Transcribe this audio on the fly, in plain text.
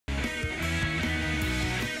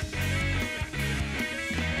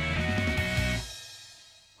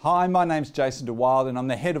Hi, my name's Jason de Wilde and I'm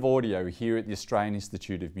the Head of Audio here at the Australian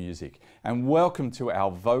Institute of Music. And welcome to our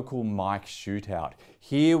vocal mic shootout.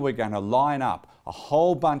 Here we're going to line up a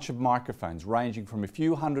whole bunch of microphones ranging from a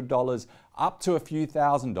few $100s up to a few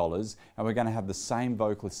 $1,000s, and we're going to have the same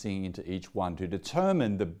vocalist singing into each one to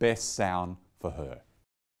determine the best sound for her.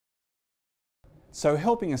 So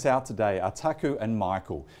helping us out today are Taku and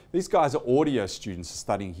Michael. These guys are audio students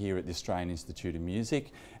studying here at the Australian Institute of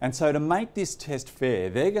Music. And so to make this test fair,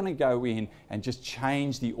 they're going to go in and just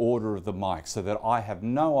change the order of the mics so that I have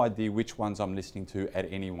no idea which ones I'm listening to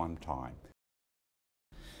at any one time.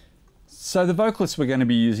 So the vocalist we're going to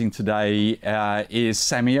be using today is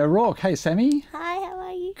Sammi O'Rourke. Hey Sammi. Hi, how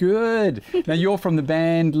are you? Good. Now you're from the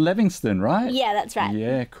band Levingstone, right? Yeah, that's right.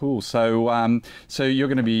 Yeah, cool. So so you're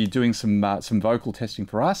going to be doing some vocal testing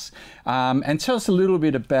for us, and tell us a little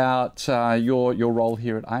bit about your role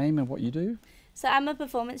here at AIM and what you do. So I'm a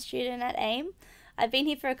performance student at AIM. I've been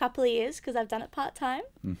here for a couple of years because I've done it part-time,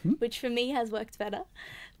 which for me has worked better.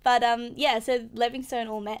 But yeah, so Levingstone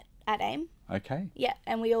all met at AIM. Okay. Yeah,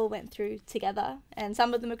 and we all went through together, and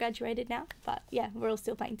some of them are graduated now, but yeah, we're all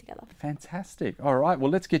still playing together. Fantastic. All right,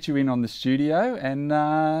 well, let's get you in on the studio and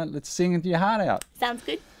let's sing your heart out. Sounds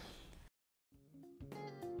good.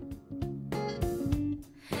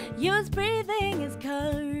 Yours breathing is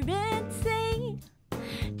currency,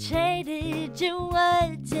 traded your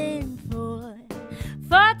words in for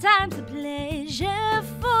 4 times the pleasure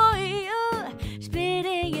for you,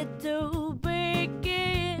 splitting it through breaking.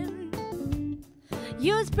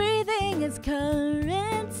 Use breathing as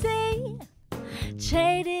currency,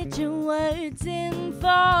 traded your words in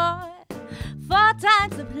for 4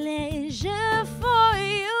 times the pleasure for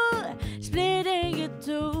you, splitting it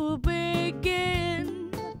to begin.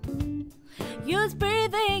 Use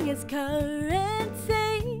breathing as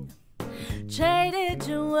currency, traded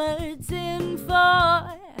your words in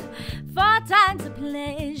for 4 times the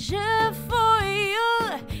pleasure for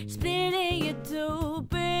you, splitting it to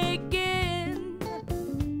begin.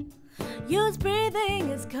 Use breathing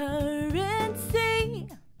as currency,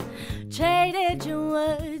 traded your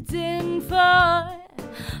words in for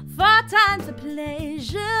 4 times the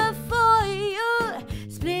pleasure for you,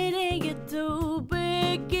 splitting it to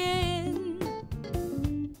begin.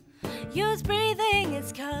 Use breathing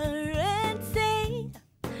as currency,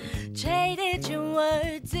 traded your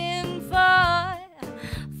words in for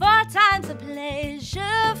 4 times the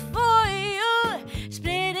pleasure for you,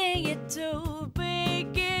 splitting it to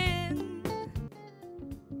begin.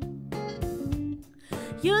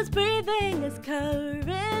 Use breathing as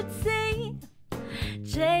currency,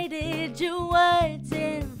 traded your words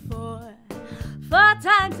in for 4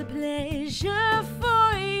 times the pleasure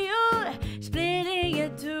for you, splitting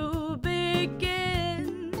it to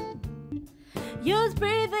begin. Use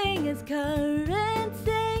breathing as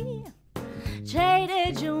currency,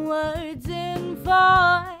 traded your words in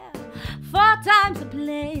for 4 times the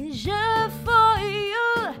pleasure for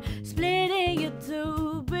you, splitting it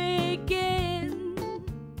to begin.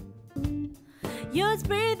 Use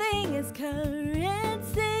breathing as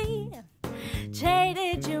currency,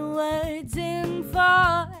 traded your words in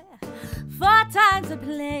for 4 times the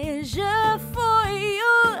pleasure for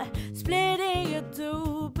you, splitting it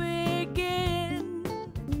to begin.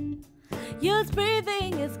 Use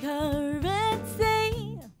breathing as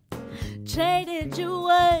currency, traded your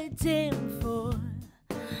words in for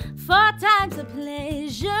 4 times the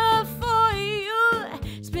pleasure for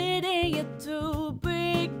you, splitting it to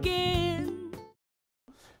begin.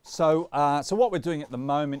 So, so what we're doing at the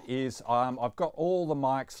moment is I've got all the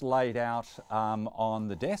mics laid out on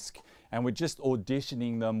the desk, and we're just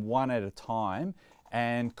auditioning them one at a time.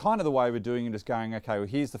 And kind of the way we're doing it is going, okay, well,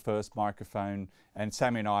 here's the first microphone, and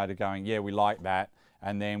Sammi and I are going, yeah, we like that.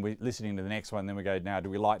 And then we're listening to the next one, then we go, now, do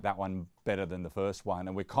we like that one better than the first one?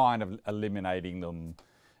 And we're kind of eliminating them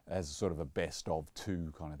as sort of a best of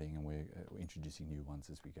 2 kind of thing, and we're introducing new ones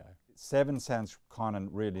as we go. 7 sounds kind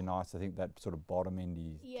of really nice. I think that sort of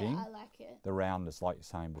bottom-endy thing. Yeah, I like it. The roundness, like you're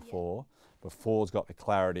saying before. Yeah. But 4's got the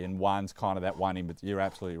clarity, and 1's kind of that one in between. You're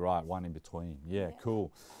absolutely right, 1 in between. Yeah,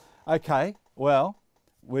 cool. Okay, well,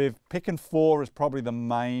 we're picking 4 as probably the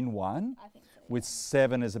main one. I think so, with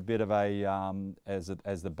 7 as a bit of a, as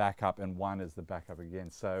the backup, and 1 as the backup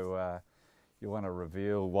again. So, you want to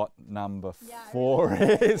reveal what number 4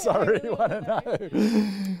 is? I really want to know.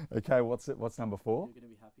 Okay, what's number 4? You're going to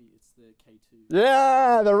be happy. It's the K2.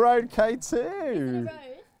 Yeah, the Rode K2. Is it a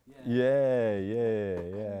Rode? Yeah.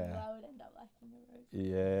 I would end up liking the Rode.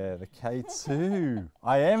 Yeah, the K2.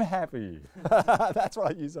 I am happy. That's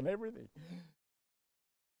what I use on everything.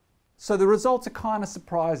 So the results are kind of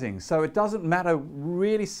surprising. So it doesn't matter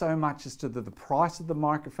really so much as to the price of the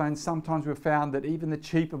microphone. Sometimes we've found that even the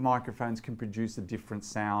cheaper microphones can produce a different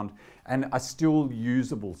sound and a still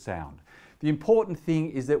usable sound. The important thing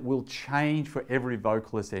is that will change for every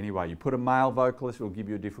vocalist anyway. You put a male vocalist, it will give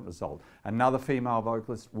you a different result. Another female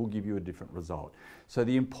vocalist will give you a different result. So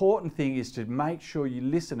the important thing is to make sure you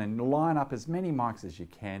listen and line up as many mics as you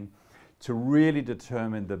can to really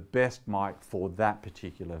determine the best mic for that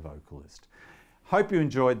particular vocalist. Hope you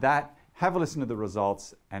enjoyed that. Have a listen to the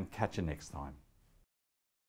results and catch you next time.